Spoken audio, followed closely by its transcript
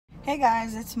Hey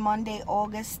guys, it's Monday,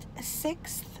 August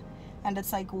 6th, and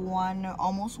it's like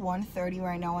almost 1:30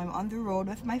 right now. I'm on the road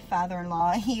with my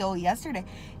father-in-law. Yo, yesterday,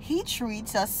 he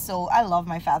treats us so... I love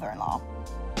my father-in-law.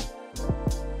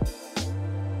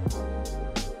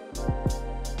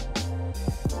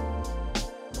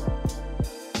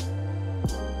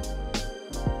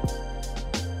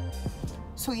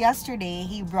 So yesterday,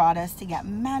 he brought us to get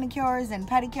manicures and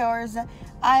pedicures.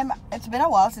 It's been a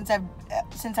while since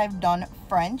I've done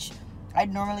French.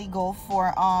 I'd normally go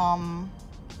for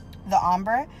the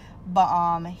ombre,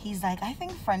 but he's like, I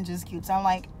think French is cute, so I'm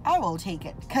like, I will take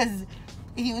it, because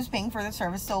he was paying for the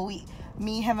service. So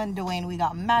him and Dwayne, we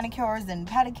got manicures and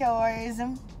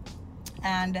pedicures,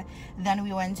 and then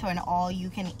we went to an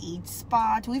all-you-can-eat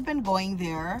spot. We've been going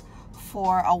there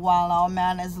for a while now.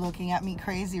 Man is looking at me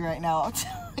crazy right now.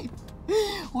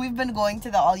 We've been going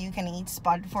to the all-you-can-eat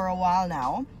spot for a while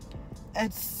now.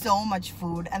 It's so much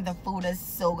food, and the food is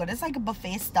so good. It's like a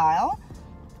buffet style.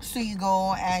 So you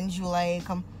go and you like,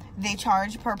 they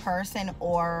charge per person,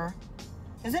 or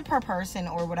is it per person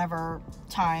or whatever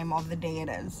time of the day it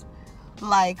is?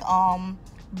 Like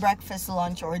breakfast,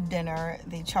 lunch, or dinner,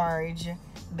 they charge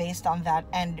based on that.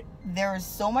 And there's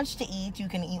so much to eat. You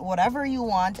can eat whatever you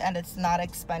want, and it's not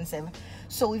expensive.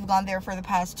 So we've gone there for the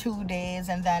past 2 days,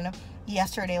 and then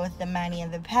yesterday with the mani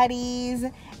and the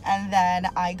petties, and then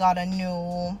I got I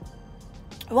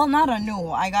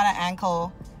got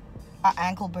an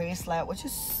ankle bracelet, which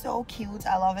is so cute.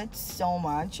 I love it so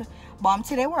much. But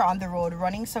today we're on the road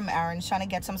running some errands, trying to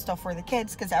get some stuff for the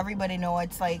kids, because everybody know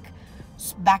it's like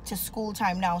back to school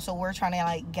time now. So we're trying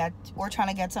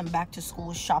to get some back to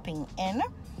school shopping in,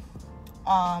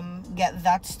 get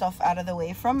that stuff out of the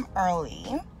way from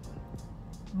early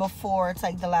before it's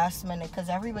like the last minute, because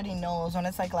everybody knows when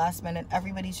it's like last minute,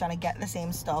 everybody's trying to get the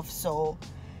same stuff, so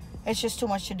it's just too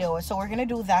much to do. So we're gonna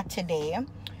do that today.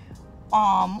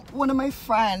 One of my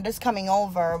friends is coming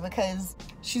over because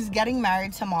she's getting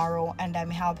married tomorrow, and I'm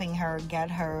helping her get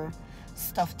her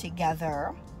stuff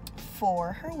together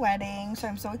for her wedding. So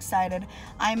I'm so excited.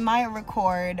 I might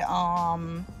record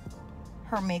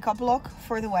her makeup look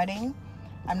for the wedding.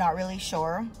 I'm not really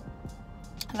sure.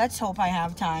 Let's hope I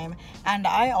have time. And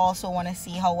I also want to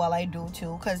see how well I do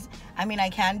too, because I mean, I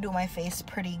can do my face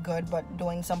pretty good, but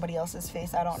doing somebody else's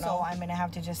face, I don't know. So I'm gonna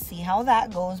have to just see how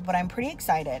that goes, but I'm pretty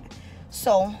excited.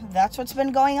 So that's what's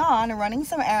been going on, running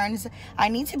some errands. I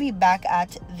need to be back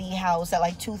at the house at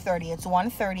like 2:30. It's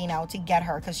 1:30 now to get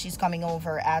her, because she's coming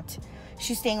over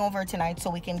she's staying over tonight, so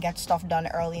we can get stuff done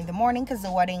early in the morning, because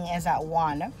the wedding is at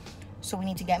 1. So we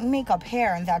need to get makeup,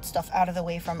 hair, and that stuff out of the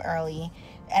way from early,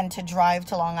 and to drive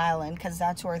to Long Island, because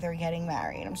that's where they're getting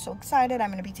married. I'm so excited. I'm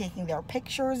going to be taking their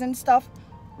pictures and stuff.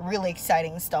 Really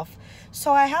exciting stuff.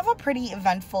 So I have a pretty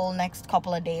eventful next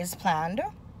couple of days planned.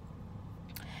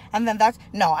 And then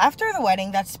after the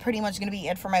wedding, that's pretty much going to be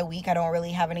it for my week. I don't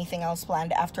really have anything else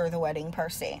planned after the wedding per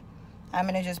se. I'm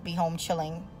going to just be home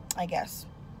chilling, I guess.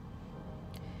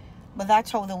 But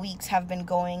that's how the weeks have been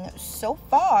going so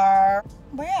far.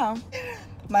 But yeah,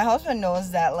 my husband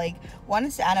knows that, like, when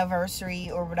it's anniversary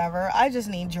or whatever, I just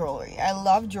need jewelry. I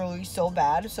love jewelry so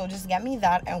bad. So just get me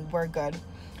that and we're good.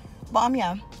 But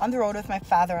yeah, on the road with my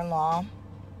father-in-law.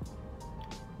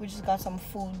 We just got some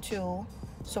food too.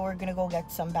 So we're gonna go get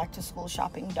some back to school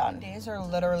shopping done. Days are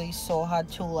literally so hot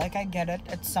too. Like, I get it,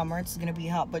 it's summer, it's gonna be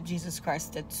hot, but Jesus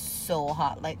Christ, it's so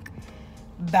hot. Like,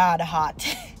 bad hot.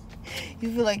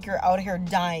 You feel like you're out here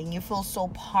dying. You feel so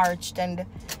parched, and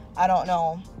I don't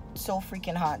know, so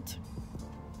freaking hot.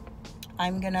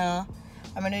 I'm gonna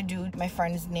do my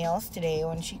friend's nails today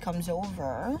when she comes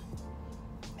over,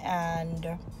 and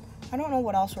I don't know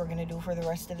what else we're gonna do for the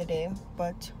rest of the day,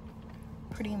 but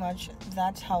pretty much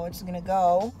that's how it's gonna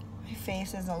go. My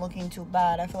face isn't looking too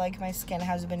bad. I feel like my skin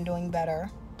has been doing better.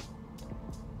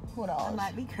 What else? I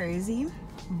might be crazy,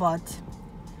 but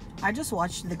I just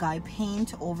watched the guy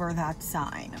paint over that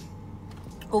sign,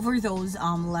 over those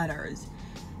letters,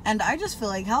 and I just feel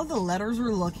like how the letters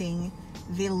were looking,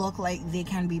 they look like they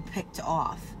can be picked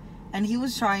off. And he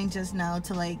was trying just now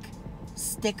to like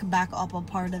stick back up a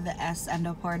part of the S and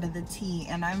a part of the T,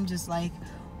 and I'm just like,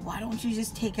 why don't you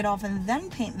just take it off and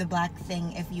then paint the black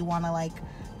thing if you want to like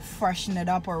freshen it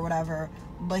up or whatever?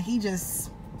 But he just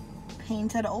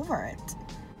painted over it,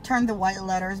 turned the white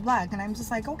letters black, and I'm just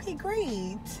like, okay,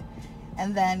 great.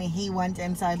 And then he went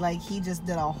inside like he just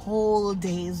did a whole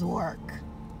day's work.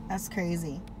 That's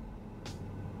crazy.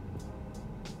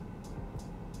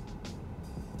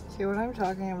 See what I'm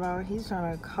talking about? He's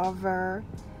trying to cover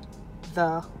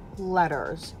the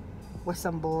letters with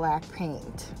some black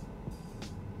paint.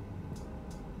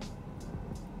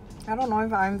 I don't know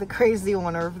if I'm the crazy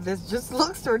one or if this just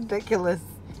looks ridiculous.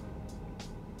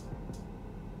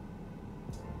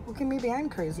 Okay, maybe I'm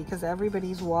crazy because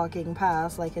everybody's walking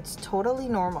past like it's totally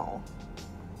normal.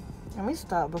 Let me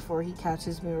stop before he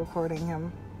catches me recording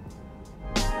him.